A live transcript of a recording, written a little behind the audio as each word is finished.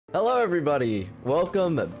Hello everybody,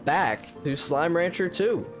 welcome back to Slime Rancher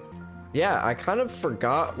 2. Yeah, I kind of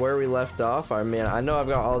forgot where we left off. I mean, I know I've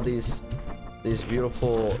got all these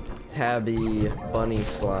beautiful tabby bunny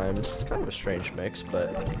slimes. It's kind of a strange mix,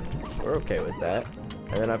 but we're okay with that.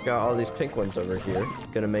 And then I've got all these pink ones over here.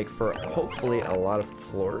 Gonna make for hopefully a lot of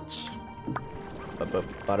plorts.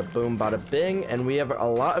 Bada boom, bada bing, and we have a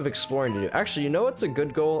lot of exploring to do. Actually, you know what's a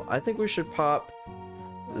good goal? I think we should pop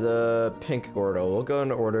the pink Gordo. We'll go in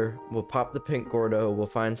order. We'll pop the pink Gordo, we'll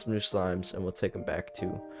find some new slimes, and we'll take them back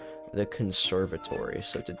to the conservatory.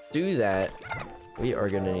 So to do that, we are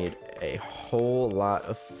gonna need a whole lot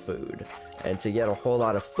of food. And to get a whole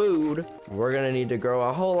lot of food, we're gonna need to grow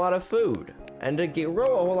a whole lot of food. And to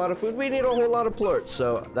grow a whole lot of food, we need a whole lot of plorts.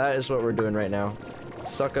 So that is what we're doing right now.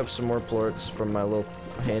 Suck up some more plorts from my little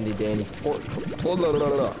handy dandy plort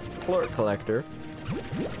collector.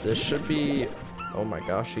 This should be... Oh my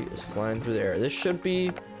gosh, he is flying through the air. This should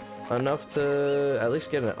be enough to at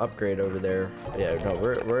least get an upgrade over there. Yeah, no,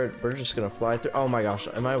 we're just gonna fly through. Oh my gosh,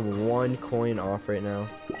 am I one coin off right now?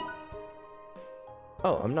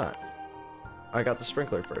 Oh, I'm not. I got the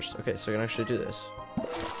sprinkler first. Okay, so I can actually do this.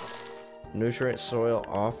 Nutrient soil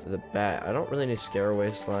off the bat. I don't really need scare away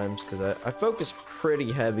slimes because I focus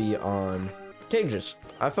pretty heavy on cages.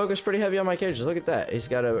 I focus pretty heavy on my cages. Look at that. He's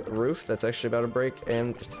got a roof that's actually about to break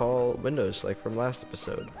and tall windows like from last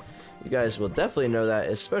episode. You guys will definitely know that,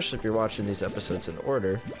 especially if you're watching these episodes in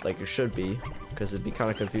order, like you should be, because it'd be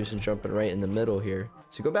kind of confusing jumping right in the middle here.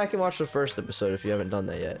 So go back and watch the first episode if you haven't done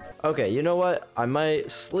that yet. Okay, you know what? I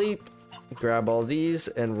might sleep, grab all these,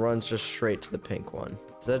 and run just straight to the pink one.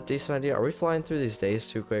 Is that a decent idea? Are we flying through these days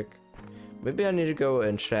too quick? Maybe I need to go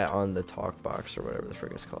and chat on the talk box or whatever the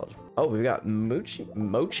frick it's called. Oh, we've got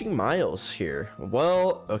Mochi Miles here.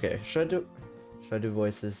 Well, okay. Should I do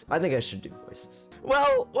voices? I think I should do voices.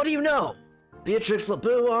 Well, what do you know? Beatrix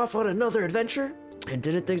LeBeau off on another adventure? And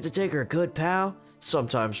didn't think to take her good pal,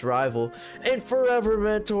 sometimes rival, and forever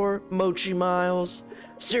mentor, Mochi Miles.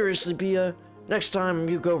 Seriously, Bia, next time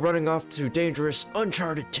you go running off to dangerous,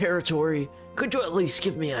 uncharted territory, could you at least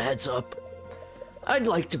give me a heads up? I'd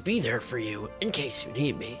like to be there for you, in case you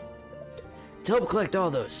need me. To help collect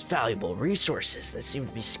all those valuable resources that seem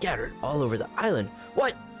to be scattered all over the island.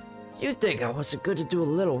 What? You think I wasn't good to do a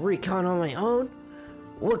little recon on my own?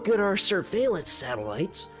 What good are surveillance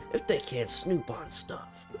satellites if they can't snoop on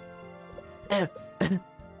stuff?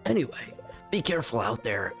 Anyway, be careful out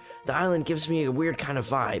there. The island gives me a weird kind of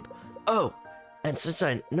vibe. Oh, and since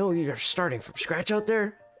I know you're starting from scratch out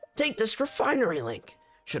there, take this refinery link.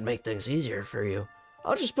 Should make things easier for you.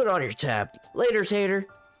 I'll just put it on your tab. Later, Tater.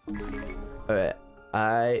 Alright,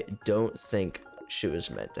 I don't think she was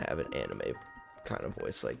meant to have an anime kind of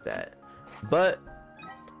voice like that. But,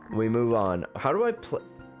 we move on. How do I play?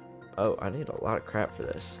 Oh, I need a lot of crap for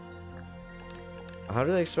this. How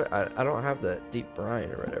do they expect? I don't have the deep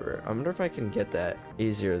brine or whatever. I wonder if I can get that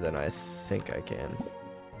easier than I think I can.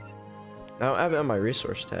 I don't have it on my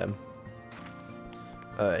resource tab.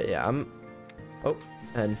 Yeah,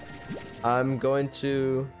 and I'm going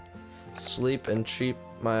to sleep and cheat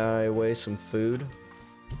my way some food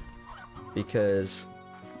because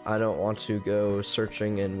I don't want to go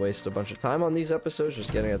searching and waste a bunch of time on these episodes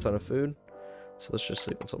just getting a ton of food. So let's just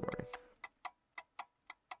sleep until morning.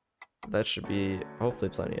 That should be hopefully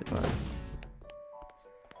plenty of time.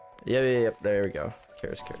 Yep, there we go.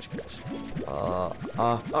 Cares. All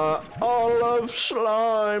of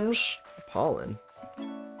slimes. Pollen.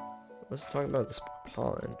 Let's talk about this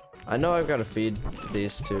pollen. I know I've got to feed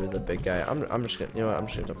these to the big guy. I'm just gonna, you know what, I'm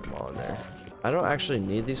just gonna dump them all in there. I don't actually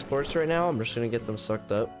need these plorts right now. I'm just gonna get them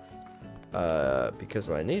sucked up. Because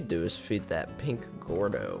what I need to do is feed that pink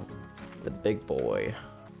Gordo, the big boy.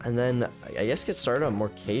 And then, I guess get started on more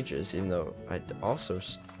cages, even though I also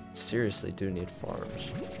seriously do need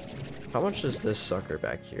farms. How much is this sucker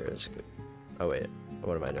back here? Is good. Oh wait,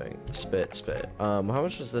 what am I doing? Spit. How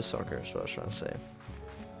much is this sucker is what I was trying to say.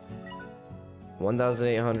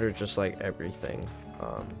 1,800, just like everything.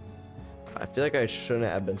 I feel like I shouldn't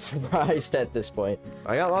have been surprised at this point.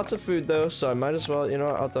 I got lots of food though, so I might as well, you know,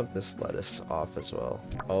 I'll dump this lettuce off as well.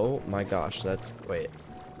 Oh my gosh, that's, wait,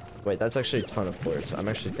 that's actually a ton of plorts. I'm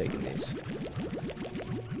actually taking these.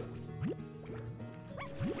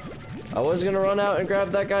 I was gonna run out and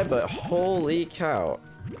grab that guy, but holy cow.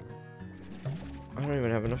 I don't even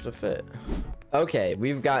have enough to fit. Okay,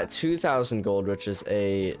 we've got 2,000 gold, which is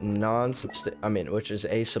a which is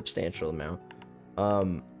a substantial amount.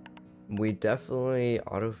 We definitely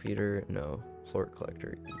auto feeder, no, plort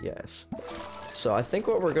collector, yes. So I think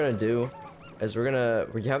what we're gonna do is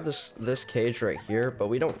we have this cage right here, but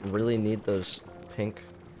we don't really need those pink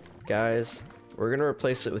guys. We're gonna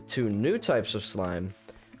replace it with 2 new types of slime,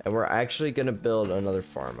 and we're actually gonna build another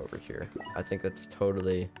farm over here. I think that's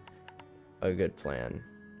totally a good plan.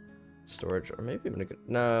 Storage, or maybe even a good...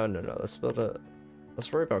 No. Let's build a...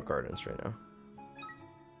 Let's worry about gardens right now.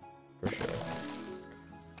 For sure.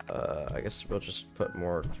 I guess we'll just put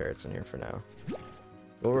more carrots in here for now.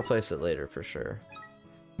 We'll replace it later for sure.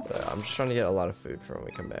 But I'm just trying to get a lot of food for when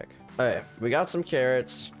we come back. Alright, we got some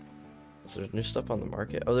carrots. Is there new stuff on the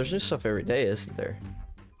market? Oh, there's new stuff every day, isn't there?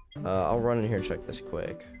 I'll run in here and check this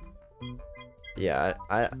quick. Yeah,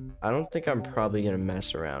 I don't think I'm probably gonna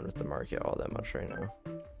mess around with the market all that much right now.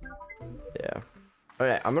 Yeah.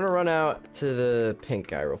 Alright, I'm gonna run out to the pink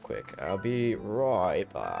guy real quick. I'll be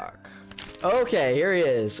right back. Okay, here he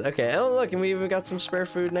is. Okay, oh look, and we even got some spare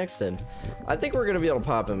food next to him. I think we're gonna be able to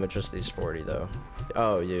pop him with just these 40 though.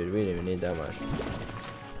 Oh, dude, we didn't even need that much.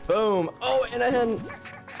 Boom! Oh, and a hen!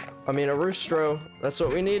 I mean, a roostro. That's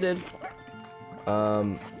what we needed.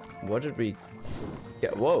 What did we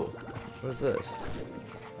get? Whoa! What is this?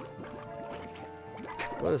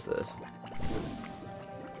 What is this?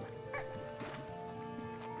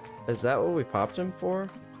 Is that what we popped him for?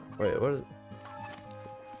 Wait, what is...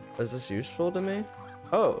 Is this useful to me?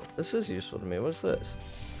 Oh, this is useful to me. What's this?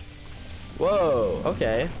 Whoa,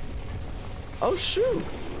 okay. Oh, shoot.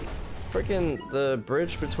 Freaking the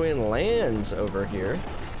bridge between lands over here.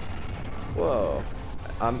 Whoa.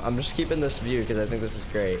 I'm just keeping this view because I think this is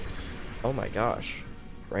great. Oh my gosh.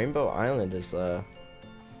 Rainbow Island is,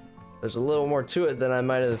 there's a little more to it than I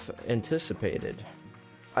might have anticipated.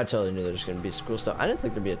 I totally knew there was going to be some cool stuff. I didn't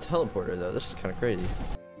think there'd be a teleporter, though. This is kind of crazy.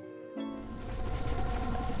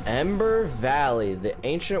 Ember Valley. The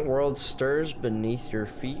ancient world stirs beneath your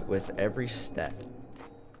feet with every step.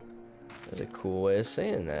 That's a cool way of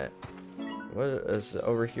saying that. What is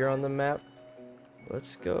over here on the map?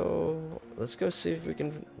 Let's go see if we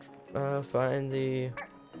can find the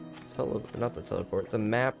not the teleport, the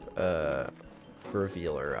map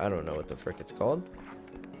revealer. I don't know what the frick it's called.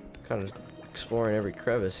 Kind of exploring every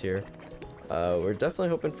crevice here. We're definitely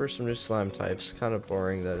hoping for some new slime types. Kind of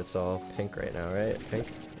boring that it's all pink right now, right? Pink?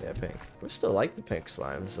 Yeah, pink. We still like the pink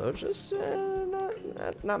slimes, though. Just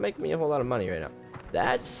not making me a whole lot of money right now.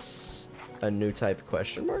 That's a new type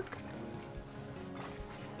question mark?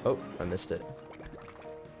 Oh, I missed it.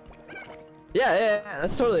 Yeah,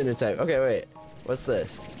 that's totally a new type. Okay, wait. What's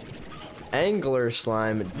this? Angler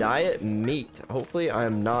slime diet meat. Hopefully I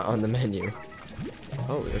am not on the menu.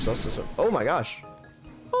 Oh, there's also some... Oh my gosh.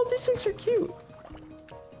 Oh, these things are cute.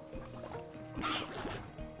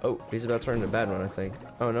 Oh, he's about to turn into a bad one, I think.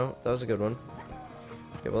 Oh no, that was a good one.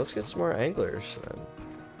 Okay, well, let's get some more anglers then.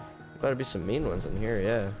 Gotta be some mean ones in here,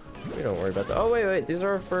 yeah. We don't worry about that. Oh, wait, these are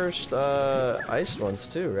our first ice ones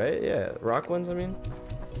too, right? Yeah, rock ones, I mean.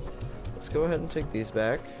 Let's go ahead and take these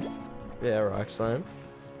back. Yeah, rock slime.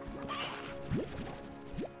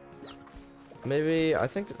 Maybe, I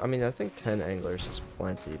think 10 anglers is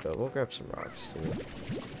plenty, but we'll grab some rocks too.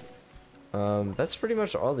 That's pretty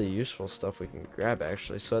much all the useful stuff we can grab,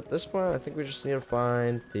 actually. So at this point, I think we just need to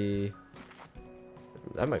find the...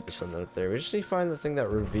 That might be something up there. We just need to find the thing that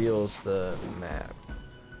reveals the map.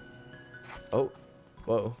 Oh,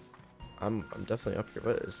 whoa. I'm definitely up here.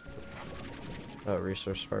 What is the... Oh,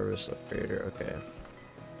 resource harvest upgrader. Okay.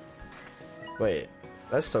 Wait,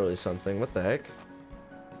 that's totally something. What the heck?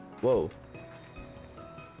 Whoa.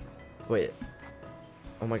 Wait.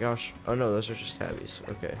 Oh my gosh. Oh no, those are just tabbies.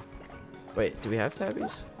 Okay. Wait, do we have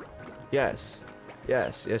tabbies? Yes.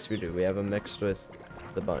 Yes we do. We have them mixed with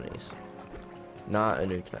the bunnies. Not a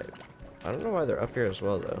new type. I don't know why they're up here as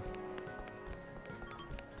well, though.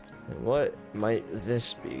 And what might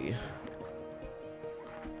this be?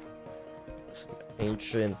 Some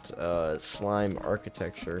ancient slime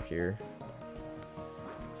architecture here.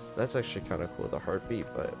 That's actually kind of cool, the heartbeat,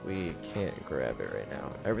 but we can't grab it right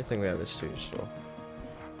now. Everything we have is too useful.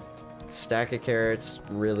 Stack of carrots,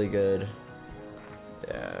 really good.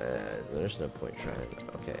 Yeah, there's no point trying.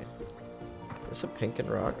 Okay. Is this a pink and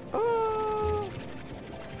rock? Oh!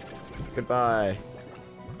 Goodbye.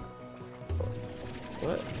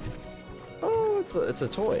 What? Oh, it's a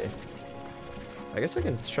toy. I guess I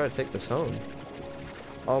can try to take this home.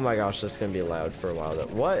 Oh my gosh, this is gonna be loud for a while. Though.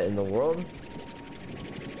 What in the world?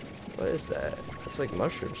 What is that? It's like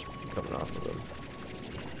mushrooms coming off of them.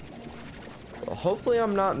 Well, hopefully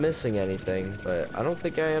I'm not missing anything, but I don't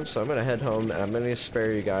think I am, so I'm gonna head home and I'm gonna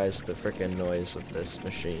spare you guys the freaking noise of this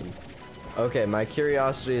machine. Okay, my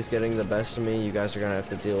curiosity is getting the best of me. You guys are gonna have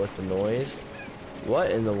to deal with the noise. What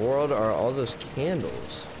in the world are all those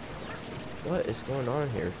candles? What is going on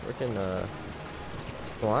here? Freaking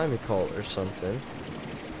slime cult or something.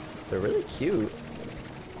 They're really cute.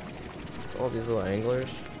 all these little anglers.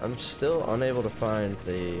 I'm still unable to find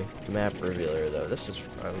the map revealer though. This is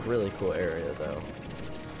a really cool area though.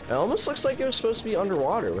 It almost looks like it was supposed to be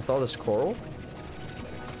underwater with all this coral.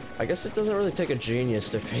 I guess it doesn't really take a genius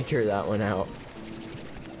to figure that one out.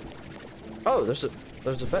 Oh, there's a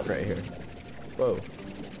vent right here. Whoa.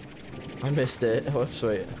 I missed it. Whoops,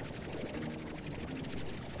 wait.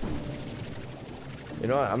 You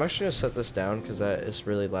know what? I'm actually gonna set this down because that is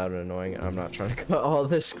really loud and annoying and I'm not trying to cut all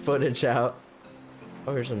this footage out.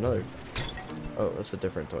 Oh, here's another. Oh, that's a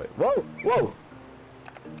different toy. Whoa! Whoa!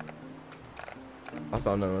 I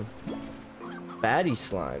found that one. Baddie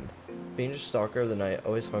slime. Being a stalker of the night,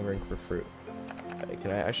 always hungering for fruit. Okay, can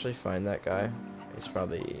I actually find that guy? He's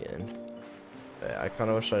probably in. Okay, I kind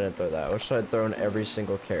of wish I didn't throw that. I wish I'd thrown every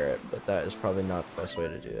single carrot, but that is probably not the best way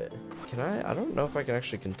to do it. Can I don't know if I can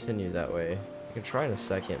actually continue that way. I can try in a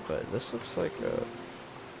second, but this looks like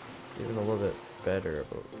even a little bit better.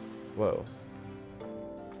 But whoa.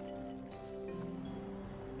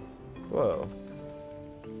 Whoa.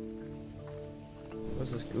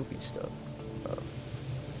 What's this goopy stuff? Oh.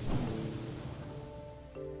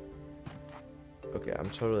 Okay, I'm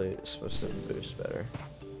totally supposed to boost better.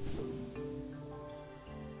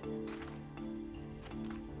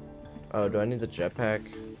 Oh, do I need the jetpack?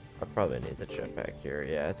 I probably need the jetpack here.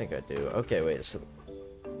 Yeah, I think I do. Okay, wait. So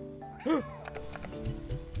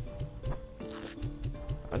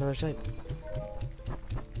another type.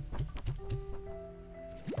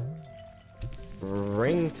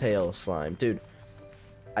 Ringtail slime. Dude,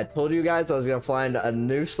 I told you guys I was gonna find a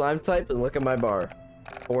new slime type and look at my bar.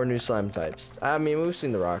 4 new slime types. I mean, we've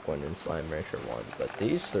seen the rock one and slime rancher one, but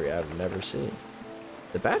these 3 I've never seen.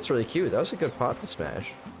 The bat's really cute. That was a good pot to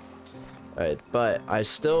smash. Alright, but I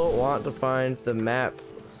still want to find the map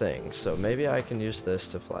thing, so maybe I can use this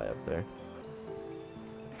to fly up there.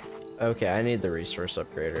 Okay, I need the resource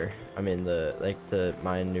upgrader. I mean, to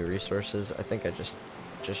mine new resources. I think I just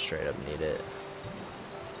straight up need it.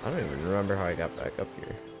 I don't even remember how I got back up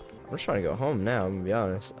here. I'm just trying to go home now, I'm gonna be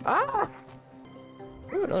honest. Ah!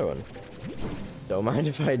 Ooh, another one. Don't mind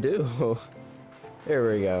if I do.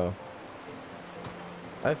 Here we go.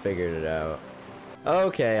 I figured it out.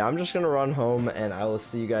 Okay, I'm just gonna run home and I will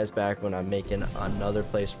see you guys back when I'm making another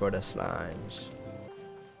place for the slimes.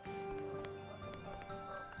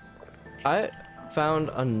 I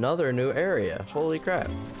found another new area. Holy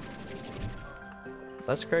crap.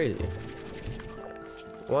 That's crazy.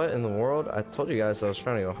 What in the world? I told you guys I was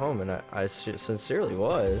trying to go home and I sincerely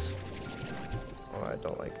was. Oh, I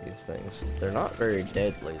don't like these things. They're not very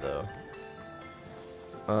deadly though.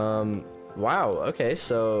 Wow, okay,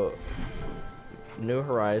 so New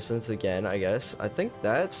Horizons again, I guess. I think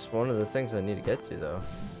that's one of the things I need to get to though.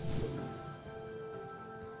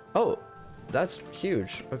 Oh, that's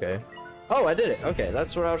huge. Okay. Oh, I did it. Okay,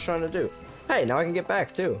 that's what I was trying to do. Hey, now I can get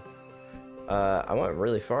back too. I went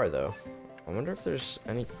really far though. I wonder if there's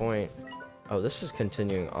any point. Oh, this is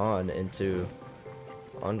continuing on into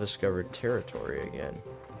undiscovered territory again.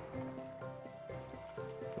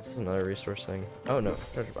 This is another resource thing. Oh no,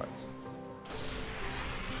 treasure box.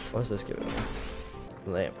 What is this giving me?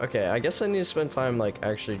 Lamp. Okay, I guess I need to spend time like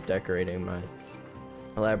actually decorating my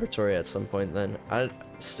laboratory at some point then.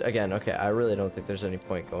 Again, okay, I really don't think there's any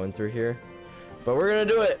point going through here, but we're gonna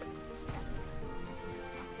do it.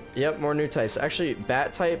 Yep, more new types. Actually,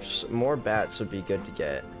 bat types, more bats would be good to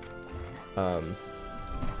get.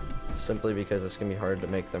 Simply because it's gonna be hard to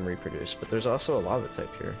make them reproduce, but there's also a lava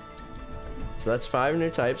type here. So that's 5 new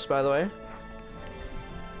types, by the way.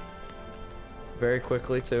 Very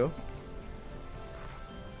quickly too.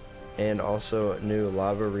 And also a new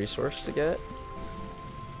lava resource to get.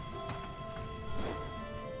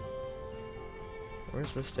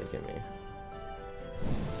 Where's this taking me?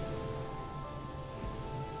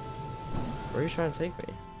 Where are you trying to take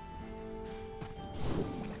me?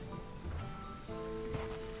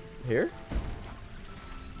 Here?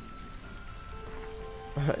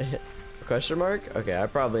 Question mark? Okay, I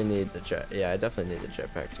probably need the jet. Yeah, I definitely need the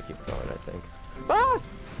jetpack to keep going, I think. Ah!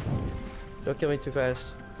 Don't kill me too fast.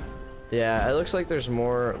 Yeah, it looks like there's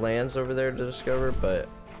more lands over there to discover, but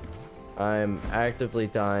I'm actively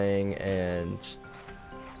dying and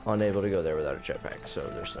unable to go there without a jetpack, so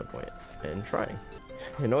there's no point in trying.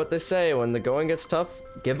 You know what they say, when the going gets tough,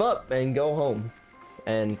 give up and go home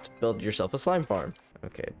and build yourself a slime farm.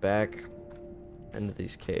 Okay, back into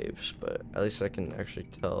these caves, but at least I can actually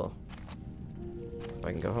tell if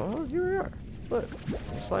I can go home. Oh, here we are. Look,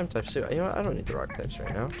 slime types too. You know what? I don't need the rock types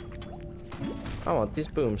right now. I want these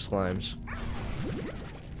boom slimes.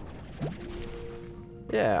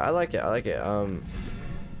 Yeah, I like it. I like it.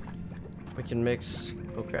 We can mix.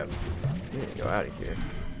 Oh crap! I need to go out of here.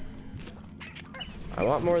 I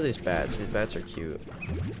want more of these bats. These bats are cute.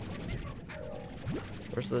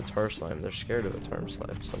 Where's the tar slime? They're scared of a tar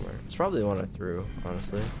slime somewhere. It's probably the one I threw,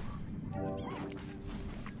 honestly.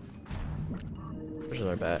 There's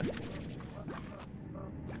another bat.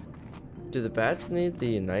 Do the bats need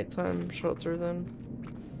the nighttime shelter then?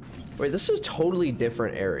 Wait, this is a totally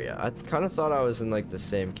different area. I kind of thought I was in like the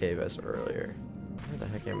same cave as earlier. Where the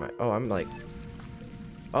heck am I? Oh, I'm like...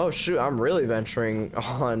 Oh shoot, I'm really venturing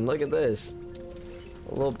on. Look at this.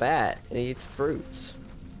 A little bat. And he eats fruits.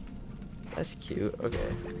 That's cute.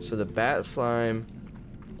 Okay. So the bat slime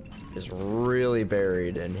is really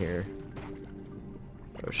buried in here.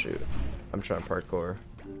 Oh shoot. I'm trying parkour.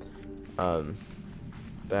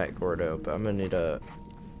 Bat Gordo, but I'm gonna need to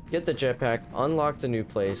get the jetpack, unlock the new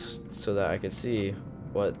place so that I can see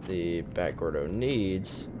what the Bat Gordo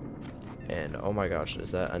needs. And oh my gosh, is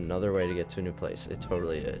that another way to get to a new place? It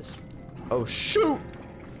totally is. Oh shoot!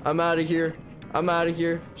 I'm out of here. I'm out of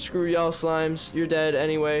here. Screw y'all slimes. You're dead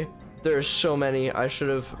anyway. There's so many. I should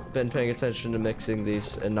have been paying attention to mixing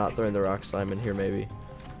these and not throwing the rock slime in here maybe.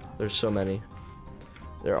 There's so many.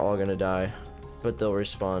 They're all gonna die, but they'll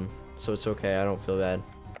respawn. So it's okay. I don't feel bad.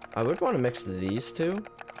 I would want to mix these two,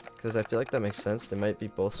 because I feel like that makes sense. They might be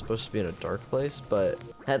both supposed to be in a dark place, but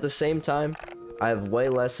at the same time, I have way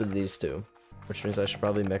less of these two, which means I should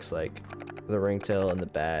probably mix like the ringtail and the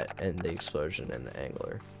bat and the explosion and the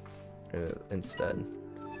angler instead.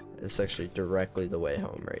 It's actually directly the way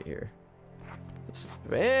home right here. This is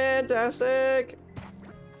fantastic.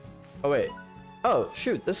 Oh wait. Oh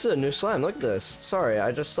shoot, this is a new slime. Look at this. Sorry,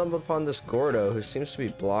 I just stumbled upon this Gordo who seems to be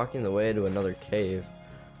blocking the way to another cave.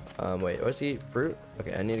 Wait, what's he eat? Fruit?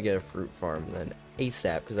 Okay, I need to get a fruit farm then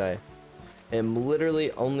ASAP because I am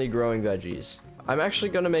literally only growing veggies. I'm actually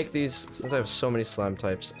gonna make these, since I have so many slime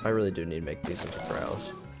types, I really do need to make these into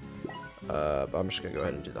corrals. But I'm just gonna go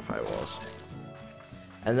ahead and do the high walls.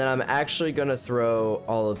 And then I'm actually gonna throw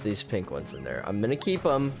all of these pink ones in there. I'm gonna keep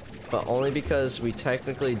them, but only because we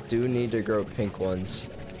technically do need to grow pink ones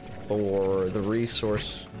for the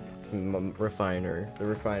resource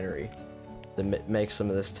refinery that makes some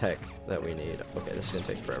of this tech that we need. Okay, this is gonna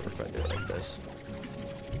take forever if I do it like this.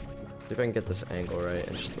 See if I can get this angle right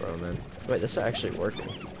and just throw them in. Wait, this is actually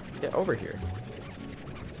working. Get over here.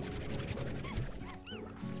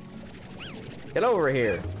 Get over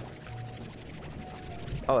here.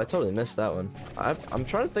 Oh, I totally missed that one. I'm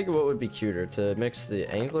trying to think of what would be cuter. To mix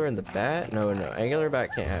the angler and the bat? No, angler and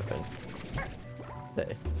bat can't happen.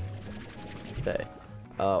 They.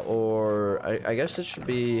 Or I guess it should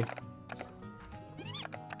be...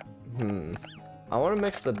 I want to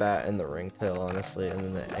mix the bat and the ringtail, honestly, and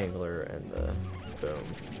then the angler and the boom.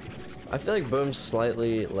 I feel like boom's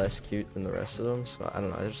slightly less cute than the rest of them, so I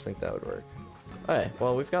don't know. I just think that would work. Alright,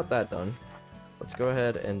 well, we've got that done. Let's go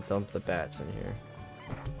ahead and dump the bats in here.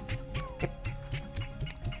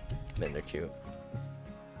 Man, they're cute.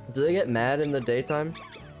 Do they get mad in the daytime?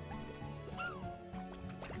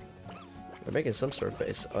 They're making some sort of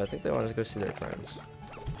face. Oh, I think they want to go see their friends.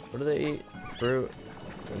 What do they eat? Fruit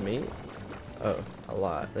and meat? Oh, a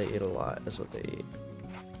lot. They eat a lot is what they eat.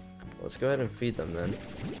 Let's go ahead and feed them then.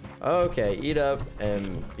 Okay, eat up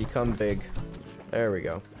and become big. There we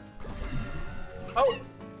go. Oh!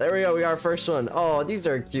 There we go, we got our first one. Oh, these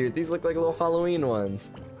are cute. These look like little Halloween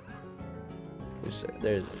ones.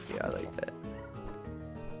 There's cute. I like that.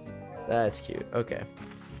 That's cute. Okay.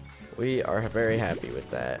 We are very happy with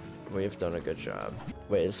that. We've done a good job.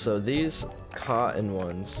 Wait, so these cotton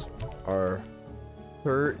ones are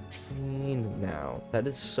 13 now. That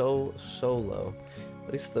is so low.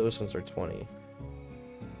 At least those ones are 20.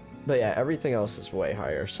 But yeah, everything else is way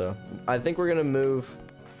higher. So I think we're gonna move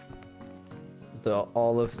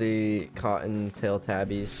all of the cotton tail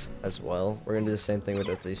tabbies as well. We're gonna do the same thing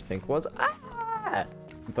with these pink ones. Ah!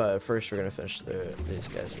 But first we're gonna finish these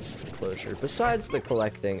guys' enclosure. Besides the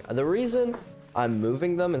collecting, the reason I'm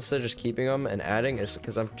moving them instead of just keeping them and adding is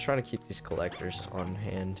because I'm trying to keep these collectors on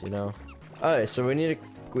hand, you know. Alright, so we need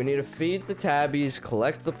to feed the tabbies,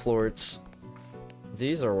 collect the plorts.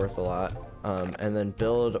 These are worth a lot. And then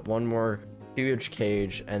build one more huge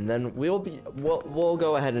cage, and then we'll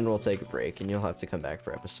go ahead and we'll take a break, and you'll have to come back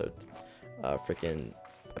for episode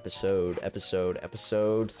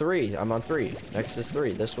 3. I'm on 3. Next is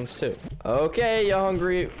 3. This one's 2. Okay, you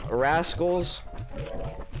hungry rascals.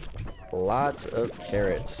 Lots of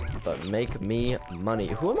carrots, but make me money.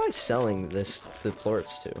 Who am I selling this to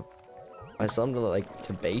plorts to? I sell them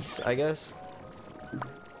to base, I guess.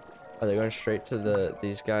 Are they going straight to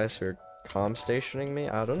these guys who are comm stationing me?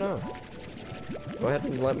 I don't know. Go ahead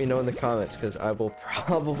and let me know in the comments, because I will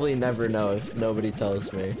probably never know if nobody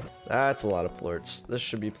tells me. That's a lot of plorts. This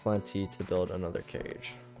should be plenty to build another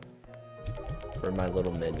cage. For my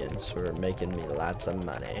little minions who are making me lots of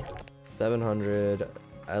money. 700.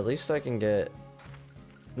 At least I can get...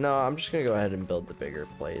 No, I'm just going to go ahead and build the bigger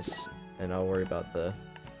place. And I'll worry about the...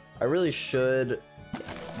 I really should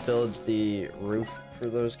build the roof for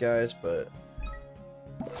those guys, but...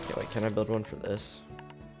 Okay, wait, can I build one for this?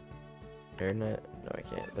 Airnet? No, I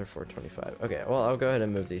can't. They're 425. Okay, well, I'll go ahead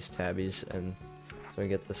and move these tabbies and so I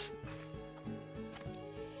get this.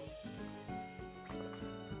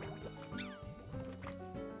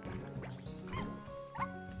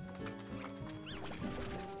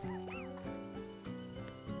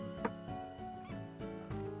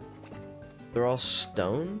 They're all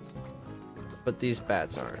stone, but these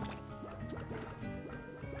bats aren't.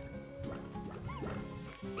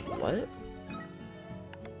 What?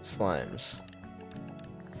 Slimes.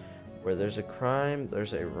 Where there's a crime,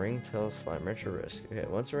 there's a ringtail slime. Rich or risk. Okay,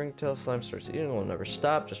 once a ringtail slime starts eating, it will never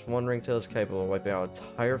stop. Just one ringtail is capable of wiping out an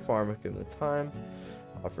entire farm if given the time.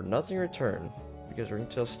 Offer nothing in return, because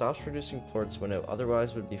ringtail stops producing plorts when it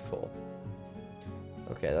otherwise would be full.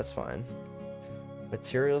 Okay, that's fine.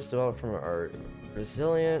 Materials developed from it are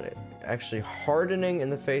resilient, actually hardening in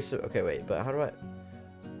the face of... Okay, wait, but how do I...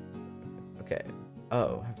 Okay.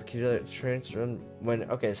 Oh, have accumulated transfer when...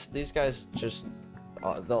 Okay, so these guys just...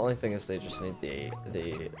 the only thing is they just need the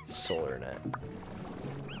solar net.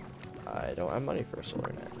 I don't have money for a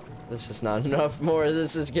solar net. This is not enough more.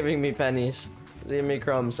 This is giving me pennies. It's giving me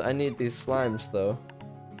crumbs. I need these slimes though.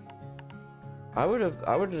 I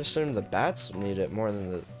would assume the bats need it more than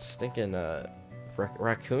the stinking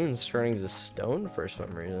raccoons turning to stone for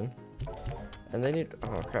some reason. And they need...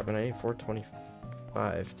 Oh crap! And I need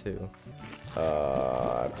 425 too.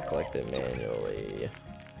 I have to collect it manually.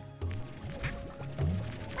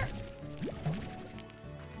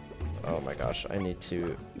 Oh my gosh, I need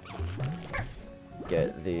to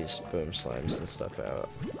get these boom slimes and stuff out.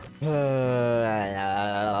 I'm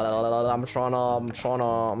trying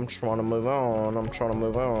to move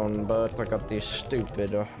on, but I got these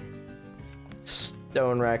stupid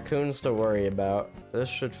stone raccoons to worry about. This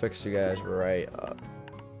should fix you guys right up.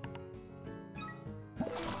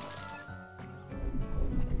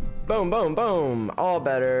 Boom, boom, boom! All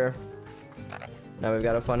better. Now we've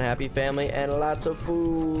got a fun, happy family and lots of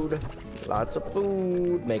food. Lots of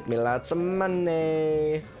food. Make me lots of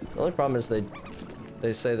money. The only problem is they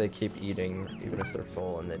say they keep eating even if they're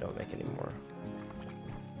full and they don't make any more.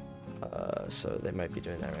 So they might be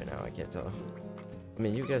doing that right now. I can't tell. I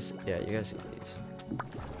mean, you guys, yeah, you guys eat these.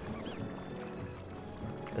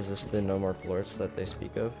 Is this the no more plorts that they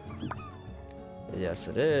speak of? Yes,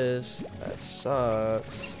 it is. That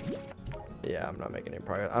sucks. Yeah, I'm not making any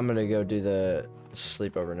progress. I'm gonna go do the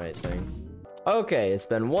sleep overnight thing. Okay, it's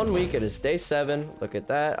been 1 week. It is day 7. Look at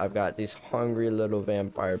that. I've got these hungry little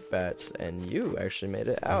vampire bats, and you actually made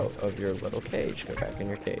it out of your little cage. Go back in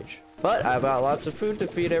your cage. But I've got lots of food to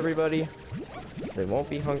feed everybody. They won't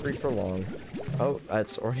be hungry for long. Oh,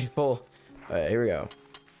 that's already full. All right, here we go.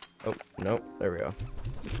 Oh, nope. There we go.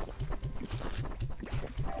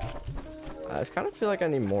 I kind of feel like I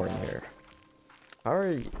need more in here. How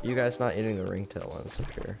are you guys not eating the ringtail ones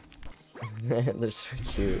up here? Man, they're so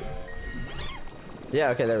cute. Yeah,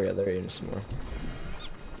 okay, there we go. They're eating some more.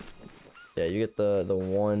 Yeah, you get the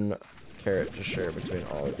one carrot to share between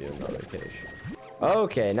all of you in the other cage.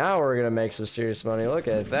 Okay, now we're gonna make some serious money. Look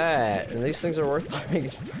at that. And these things are worth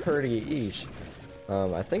like 30 each.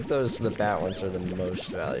 I think the bat ones are the most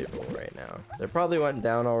valuable right now. They probably went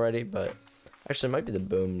down already, but actually it might be the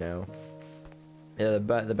boom now. Yeah, the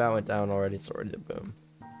bat went down already. It's already the boom.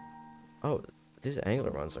 Oh, these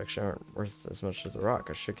angler ones actually aren't worth as much as the rock.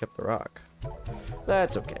 I should have kept the rock.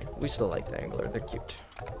 That's okay. We still like the angler. They're cute.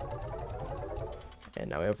 And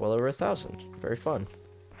now we have well over 1,000. Very fun.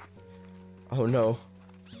 Oh no.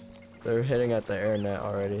 They're hitting at the air net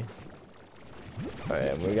already.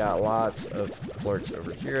 Alright, and we got lots of plorts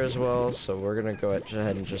over here as well, so we're gonna go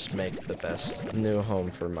ahead and just make the best new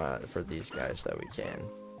home for these guys that we can.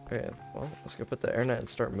 Okay, well, let's go put the air net and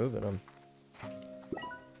start moving them.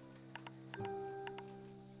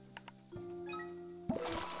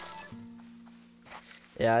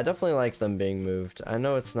 Yeah, I definitely like them being moved. I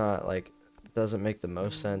know it's not, like, doesn't make the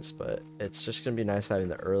most sense, but it's just gonna be nice having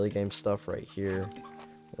the early game stuff right here,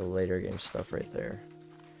 the later game stuff right there.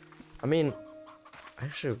 I mean,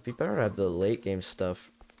 actually, it would be better to have the late game stuff.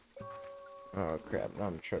 Oh, crap, now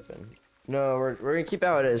I'm tripping. No, we're gonna keep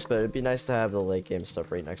how it is, but it'd be nice to have the late game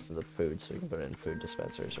stuff right next to the food, so we can put it in food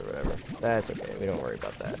dispensers or whatever. That's okay, we don't worry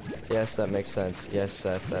about that. Yes, that makes sense. Yes,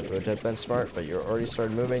 Seth, that would have been smart, but you already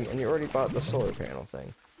started moving, and you already bought the solar panel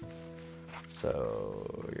thing.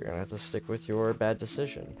 So, you're gonna have to stick with your bad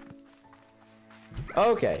decision.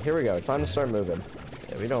 Okay, here we go. Time to start moving.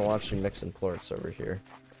 Yeah, we don't want you mixing plorts over here.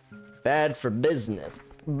 Bad for business.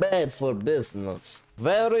 Bad for business.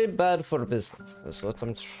 Very bad for business. That's what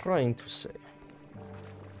I'm trying to say.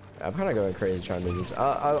 I'm kind of going crazy trying to do these.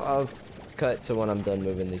 I'll cut to when I'm done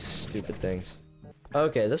moving these stupid things.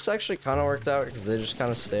 Okay, this actually kind of worked out because they just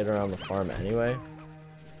kind of stayed around the farm anyway.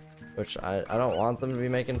 Which I don't want them to be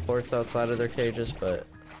making plorts outside of their cages, but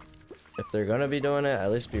if they're going to be doing it,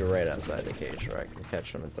 at least be right outside the cage where I can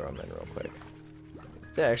catch them and throw them in real quick.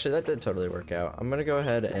 So yeah, actually that did totally work out. I'm going to go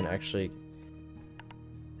ahead and actually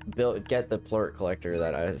get the plort collector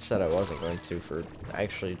that I said I wasn't going to for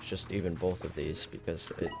actually just even both of these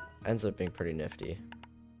because it ends up being pretty nifty.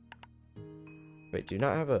 Wait, do you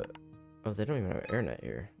not have a... Oh, they don't even have an air net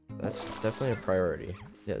here. That's definitely a priority.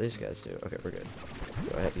 Yeah, these guys do. Okay, we're good.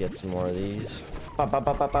 Go ahead and get some more of these. Pop, pop,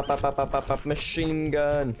 pop, pop, pop, pop, pop, pop, pop, machine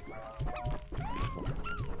gun.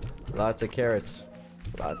 Lots of carrots.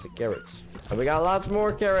 Lots of carrots. And we got lots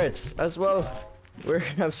more carrots as well. We're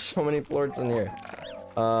gonna have so many plorts in here.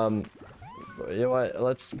 You know what?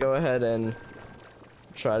 Let's go ahead and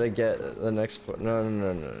try to get the next...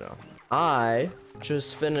 No. I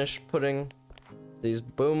just finished putting these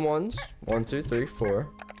boom ones. 1, 2, 3, 4,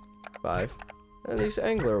 5. And these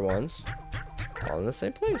angler ones. All in the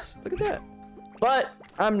same place. Look at that. But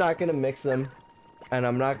I'm not going to mix them. And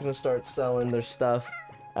I'm not going to start selling their stuff.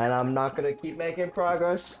 And I'm not going to keep making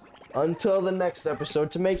progress until the next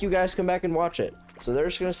episode to make you guys come back and watch it. So they're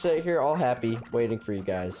just going to sit here all happy, waiting for you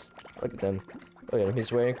guys. Look at them. Look at him.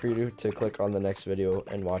 He's waiting for you to click on the next video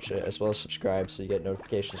and watch it, as well as subscribe so you get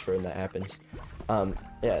notifications for when that happens.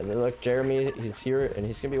 Yeah, look, Jeremy, he's here, and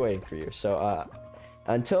he's going to be waiting for you. So,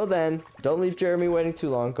 until then, don't leave Jeremy waiting too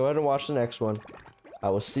long. Go ahead and watch the next one. I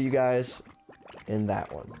will see you guys in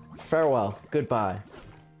that one. Farewell. Goodbye.